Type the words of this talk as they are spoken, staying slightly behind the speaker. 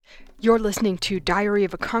You're listening to Diary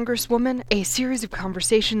of a Congresswoman, a series of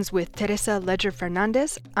conversations with Teresa Leger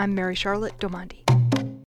Fernandez. I'm Mary Charlotte Domandi.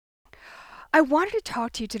 I wanted to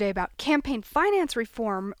talk to you today about campaign finance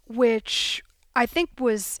reform, which I think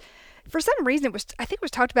was, for some reason, it was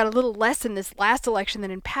talked about a little less in this last election than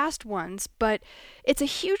in past ones, but it's a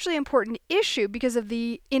hugely important issue because of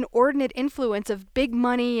the inordinate influence of big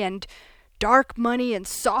money and dark money and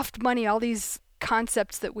soft money, all these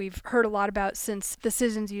concepts that we've heard a lot about since the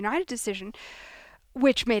Citizens United decision,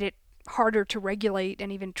 which made it harder to regulate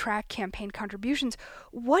and even track campaign contributions.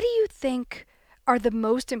 What do you think are the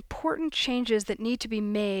most important changes that need to be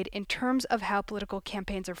made in terms of how political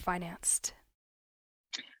campaigns are financed?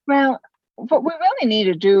 Well, what we really need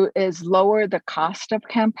to do is lower the cost of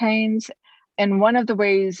campaigns. And one of the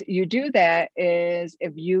ways you do that is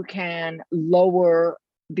if you can lower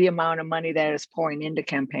the amount of money that is pouring into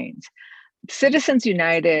campaigns. Citizens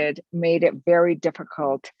United made it very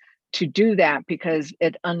difficult to do that because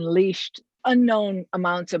it unleashed unknown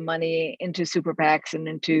amounts of money into super PACs and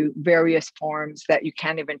into various forms that you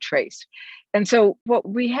can't even trace. And so what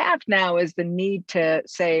we have now is the need to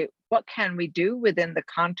say, what can we do within the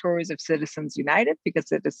contours of Citizens United? Because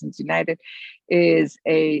Citizens United is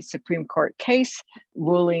a Supreme Court case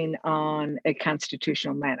ruling on a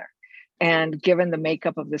constitutional manner. And given the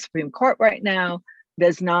makeup of the Supreme Court right now,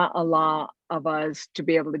 there's not a lot of us to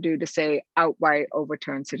be able to do to say outright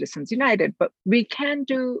overturn Citizens United, but we can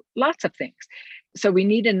do lots of things. So we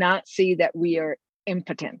need to not see that we are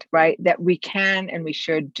impotent, right? That we can and we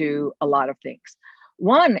should do a lot of things.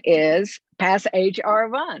 One is pass HR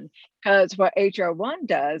 1, because what HR 1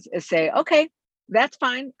 does is say, okay, that's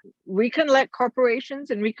fine. We can let corporations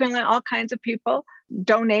and we can let all kinds of people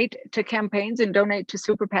donate to campaigns and donate to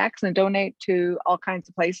super PACs and donate to all kinds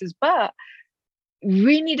of places, but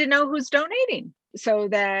we need to know who's donating so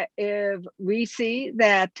that if we see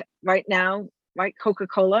that right now, right,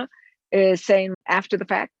 Coca-Cola is saying after the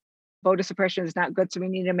fact, voter suppression is not good. So we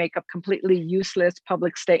need to make a completely useless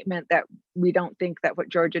public statement that we don't think that what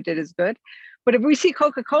Georgia did is good. But if we see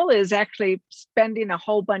Coca-Cola is actually spending a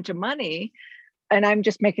whole bunch of money, and I'm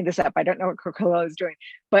just making this up, I don't know what Coca-Cola is doing,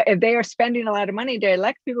 but if they are spending a lot of money to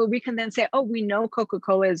elect people, we can then say, oh, we know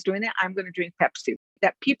Coca-Cola is doing that. I'm going to drink Pepsi.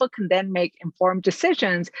 That people can then make informed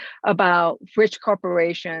decisions about which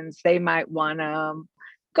corporations they might want to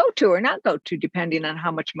go to or not go to, depending on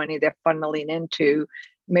how much money they're funneling into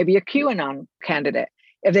maybe a QAnon candidate.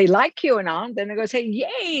 If they like QAnon, then they're going to say,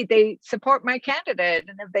 yay, they support my candidate.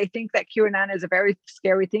 And if they think that QAnon is a very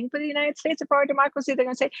scary thing for the United States, for our democracy, they're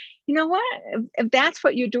going to say, you know what, if that's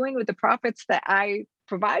what you're doing with the profits that I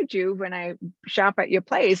provide you when I shop at your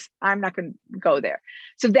place, I'm not going to go there.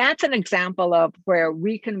 So that's an example of where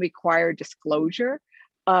we can require disclosure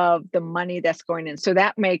of the money that's going in. So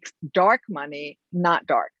that makes dark money not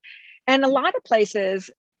dark. And a lot of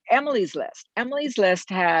places, Emily's List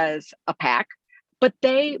has a PAC, but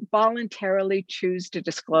they voluntarily choose to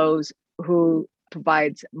disclose who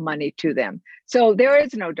provides money to them. So there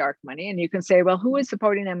is no dark money. And you can say, well, who is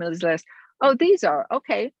supporting Emily's List? Oh, these are,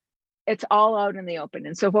 okay. It's all out in the open.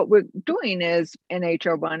 And so what we're doing is in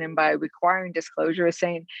HR 1 and by requiring disclosure is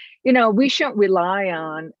saying, we shouldn't rely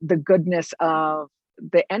on the goodness of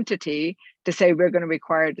the entity to say we're going to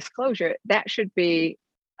require disclosure. That should be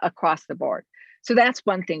across the board. So that's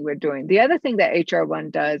one thing we're doing. The other thing that HR 1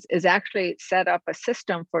 does is actually set up a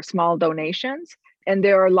system for small donations. And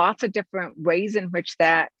there are lots of different ways in which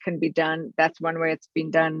that can be done. That's one way it's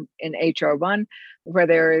being done in HR 1, where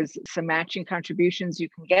there is some matching contributions you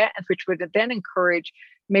can get, which would then encourage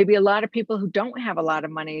maybe a lot of people who don't have a lot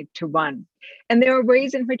of money to run. And there are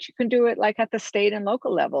ways in which you can do it like at the state and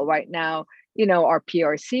local level right now. Our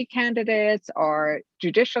PRC candidates, our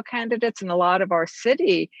judicial candidates, and a lot of our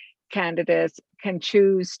city candidates can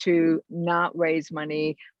choose to not raise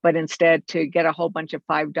money, but instead to get a whole bunch of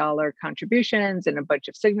 $5 contributions and a bunch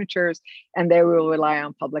of signatures, and they will rely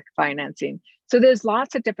on public financing. So there's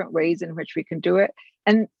lots of different ways in which we can do it.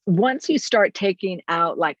 And once you start taking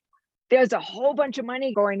out, like, there's a whole bunch of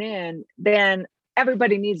money going in, then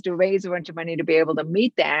everybody needs to raise a bunch of money to be able to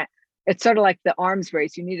meet that. It's sort of like the arms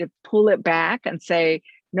race. You need to pull it back and say,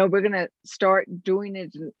 no, we're going to start doing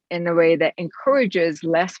it in a way that encourages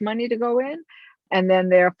less money to go in. And then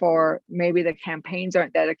therefore, maybe the campaigns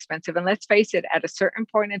aren't that expensive. And let's face it, at a certain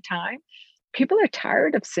point in time, people are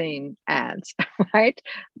tired of seeing ads, right?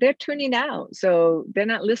 They're tuning out. So they're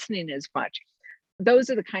not listening as much. Those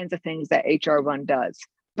are the kinds of things that HR 1 does.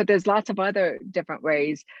 But there's lots of other different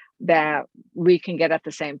ways that we can get at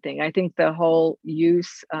the same thing. I think the whole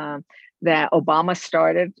use that Obama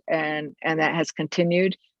started and that has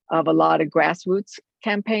continued of a lot of grassroots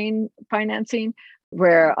campaign financing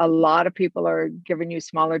where a lot of people are giving you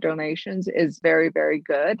smaller donations is very, very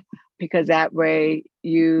good, because that way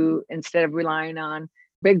you, instead of relying on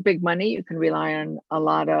big money, you can rely on a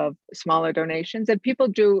lot of smaller donations, and people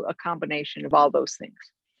do a combination of all those things.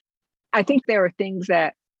 I think there are things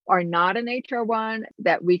that are not an HR1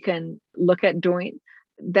 that we can look at doing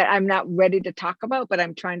that I'm not ready to talk about, but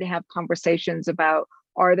I'm trying to have conversations about,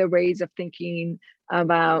 are there ways of thinking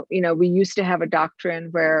about, we used to have a doctrine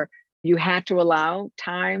where you had to allow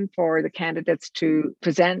time for the candidates to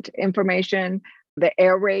present information. The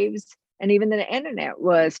airwaves and even the internet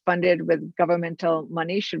was funded with governmental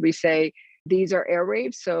money. Should we say these are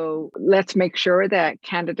airwaves? So let's make sure that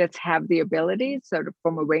candidates have the ability, sort of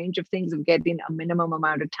from a range of things, of getting a minimum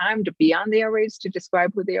amount of time to be on the airwaves to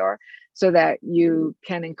describe who they are, so that you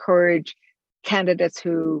can encourage candidates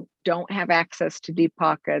who don't have access to deep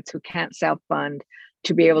pockets, who can't self-fund,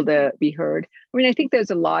 to be able to be heard. I think there's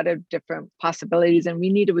a lot of different possibilities, and we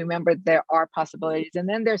need to remember there are possibilities. And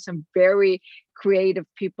then there's some very creative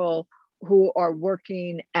people who are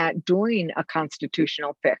working at doing a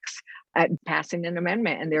constitutional fix, at passing an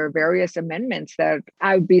amendment. And there are various amendments that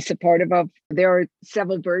I would be supportive of. There are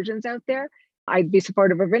several versions out there. I'd be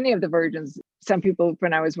supportive of any of the versions. Some people,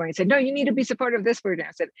 when I was running, said, no, you need to be supportive of this version.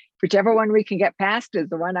 I said, whichever one we can get passed is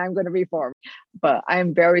the one I'm going to be for. But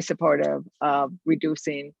I'm very supportive of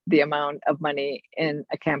reducing the amount of money in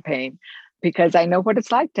a campaign, because I know what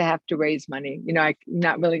it's like to have to raise money. I'm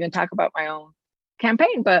not really going to talk about my own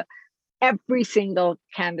campaign, but every single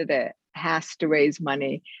candidate has to raise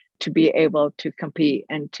money to be able to compete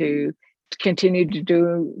and to continue to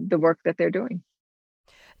do the work that they're doing.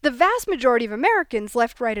 The vast majority of Americans,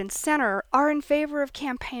 left, right, and center, are in favor of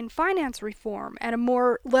campaign finance reform and a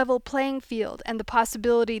more level playing field, and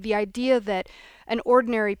the idea that an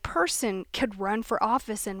ordinary person could run for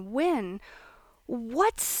office and win.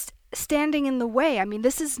 What's standing in the way?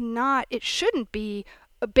 It shouldn't be,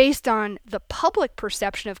 based on the public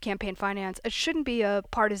perception of campaign finance, it shouldn't be a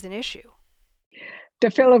partisan issue. The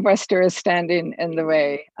filibuster is standing in the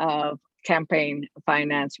way of campaign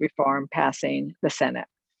finance reform passing the Senate.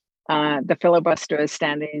 The filibuster is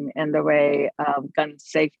standing in the way of gun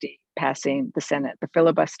safety passing the Senate. The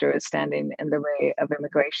filibuster is standing in the way of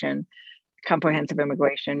immigration, comprehensive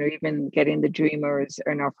immigration, or even getting the Dreamers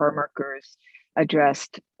and our farm workers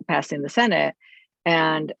addressed passing the Senate.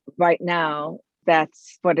 And right now,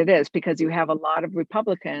 that's what it is, because you have a lot of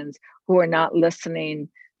Republicans who are not listening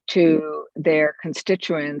to their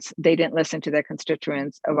constituents. They didn't listen to their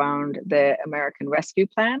constituents around the American Rescue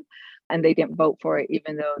Plan, and they didn't vote for it,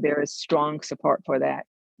 even though there is strong support for that.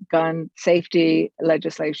 Gun safety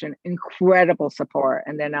legislation, incredible support,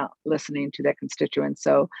 and they're not listening to their constituents.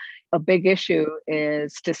 So a big issue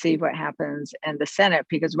is to see what happens in the Senate,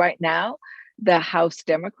 because right now, the House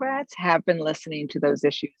Democrats have been listening to those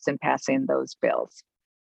issues and passing those bills.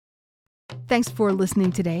 Thanks for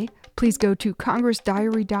listening today. Please go to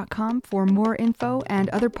congressdiary.com for more info and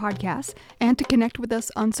other podcasts, and to connect with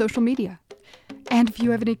us on social media. And if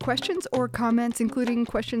you have any questions or comments, including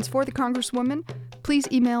questions for the Congresswoman, please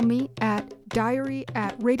email me at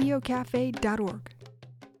diary@radiocafe.org.